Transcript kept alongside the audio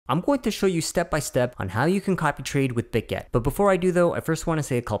I'm going to show you step by step on how you can copy trade with Bitget. But before I do though, I first want to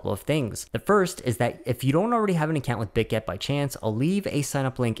say a couple of things. The first is that if you don't already have an account with Bitget by chance, I'll leave a sign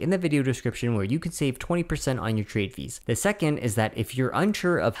up link in the video description where you can save 20% on your trade fees. The second is that if you're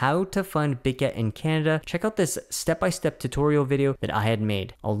unsure of how to fund Bitget in Canada, check out this step-by-step tutorial video that I had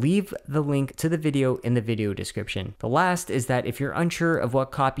made. I'll leave the link to the video in the video description. The last is that if you're unsure of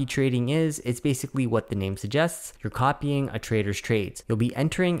what copy trading is, it's basically what the name suggests. You're copying a trader's trades. You'll be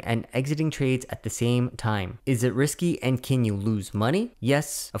entering and exiting trades at the same time. Is it risky and can you lose money?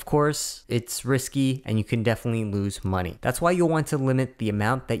 Yes, of course, it's risky and you can definitely lose money. That's why you'll want to limit the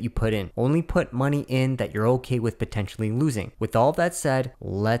amount that you put in. Only put money in that you're okay with potentially losing. With all that said,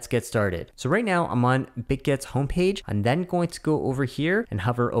 let's get started. So right now I'm on Bitget's homepage. I'm then going to go over here and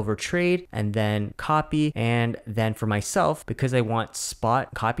hover over trade and then copy. And then for myself, because I want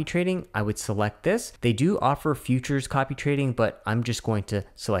spot copy trading, I would select this. They do offer futures copy trading, but I'm just going to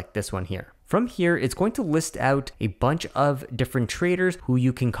select this one here. From here, it's going to list out a bunch of different traders who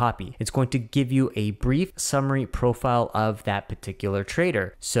you can copy. It's going to give you a brief summary profile of that particular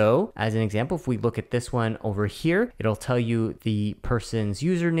trader. So as an example, if we look at this one over here, it'll tell you the person's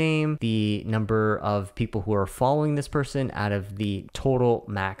username, the number of people who are following this person out of the total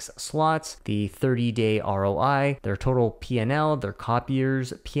max slots, the 30-day ROI, their total P&L, their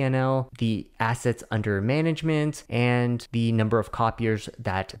copiers P&L, the assets under management, and the number of copiers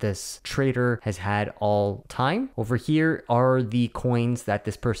that this trader has had all time. Over here are the coins that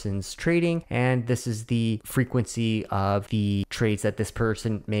this person's trading, and this is the frequency of the trades that this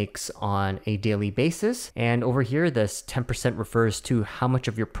person makes on a daily basis. And over here, this 10% refers to how much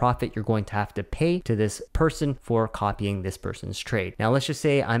of your profit you're going to have to pay to this person for copying this person's trade. Now, let's just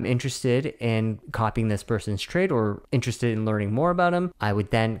say I'm interested in copying this person's trade or interested in learning more about him. I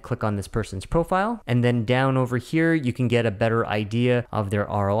would then click on this person's profile, and then down over here, you can get a better idea of their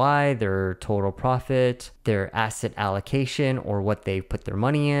ROI, their total profit, their asset allocation or what they put their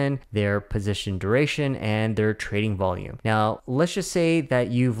money in, their position duration, and their trading volume. Now, let's just say that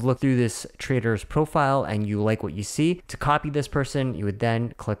you've looked through this trader's profile and you like what you see. To copy this person, you would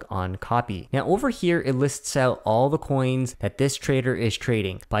then click on copy. Now, over here, it lists out all the coins that this trader is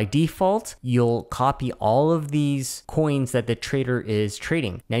trading. By default, you'll copy all of these coins that the trader is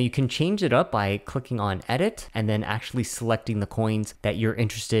trading. Now, you can change it up by clicking on edit and then actually selecting the coins that you're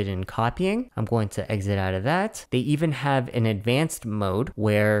interested in copying. I'm going to exit out of that. They even have an advanced mode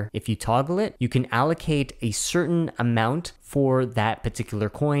where if you toggle it, you can allocate a certain amount for that particular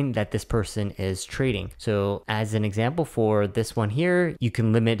coin that this person is trading. So as an example for this one here, you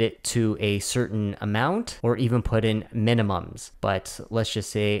can limit it to a certain amount or even put in minimums. But let's just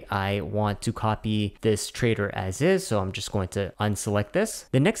say I want to copy this trader as is. So I'm just going to unselect this.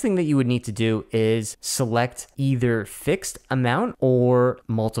 The next thing that you would need to do is select either fixed amount or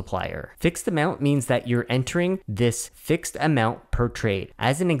multiplier. Fixed amount means that you're entering this fixed amount per trade.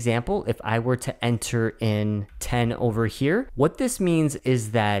 As an example, if I were to enter in 10 over here, what this means is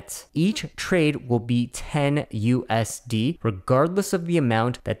that each trade will be 10 USD regardless of the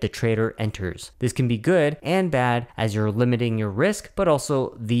amount that the trader enters. This can be good and bad as you're limiting your risk, but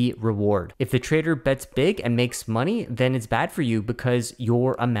also the reward. If the trader bets big and makes money, then it's bad for you because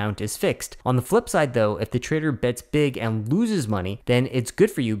your amount is fixed. On the flip side though, if the trader bets big and loses money, then it's good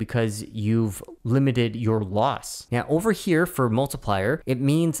for you because you've limited your loss. Now over here for multiplier, it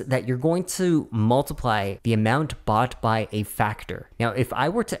means that you're going to multiply the amount bought by a factor. Now, if I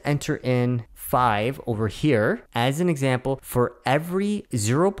were to enter in 5 over here, as an example, for every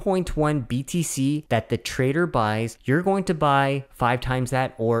 0.1 BTC that the trader buys, you're going to buy 5 times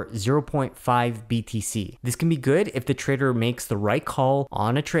that or 0.5 BTC. This can be good if the trader makes the right call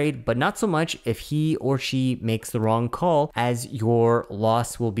on a trade, but not so much if he or she makes the wrong call, as your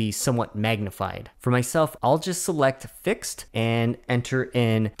loss will be somewhat magnified. For myself, I'll just select fixed and enter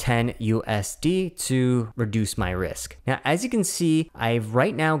in 10 USD to reduce my risk. Now, as you can see, I've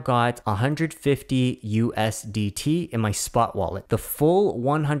right now got 150 USDT in my spot wallet. The full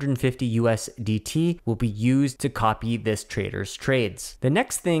 150 USDT will be used to copy this trader's trades. The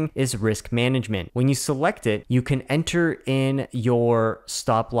next thing is risk management. When you select it, you can enter in your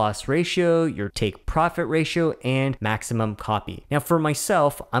stop loss ratio, your take profit ratio, and maximum copy. Now for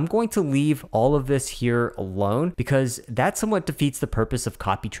myself, I'm going to leave all of this here alone because that somewhat defeats the purpose of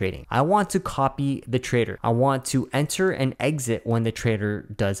copy trading. I want to copy the trader. I want to enter and exit when the trader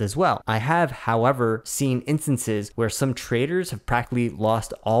does as well. I have have, however, seen instances where some traders have practically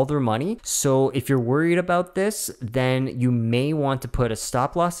lost all their money. So if you're worried about this, then you may want to put a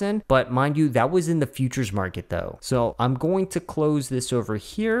stop loss in, but mind you, that was in the futures market though. So I'm going to close this over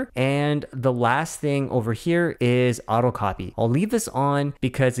here. And the last thing over here is auto copy. I'll leave this on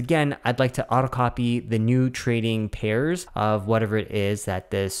because again, I'd like to auto copy the new trading pairs of whatever it is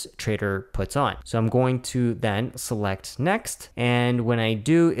that this trader puts on. So I'm going to then select next. And when I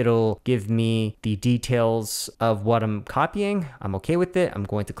do, it'll give me the details of what I'm copying. I'm okay with it. I'm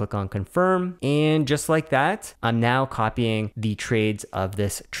going to click on confirm. And just like that, I'm now copying the trades of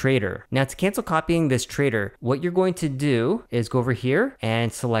this trader. Now to cancel copying this trader, what you're going to do is go over here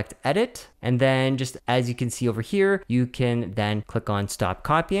and select edit. And then just as you can see over here, you can then click on stop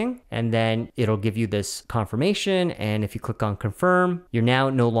copying and then it'll give you this confirmation. And if you click on confirm, you're now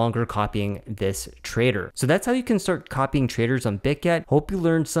no longer copying this trader. So that's how you can start copying traders on Bitget. Hope you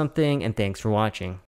learned something and thanks for watching.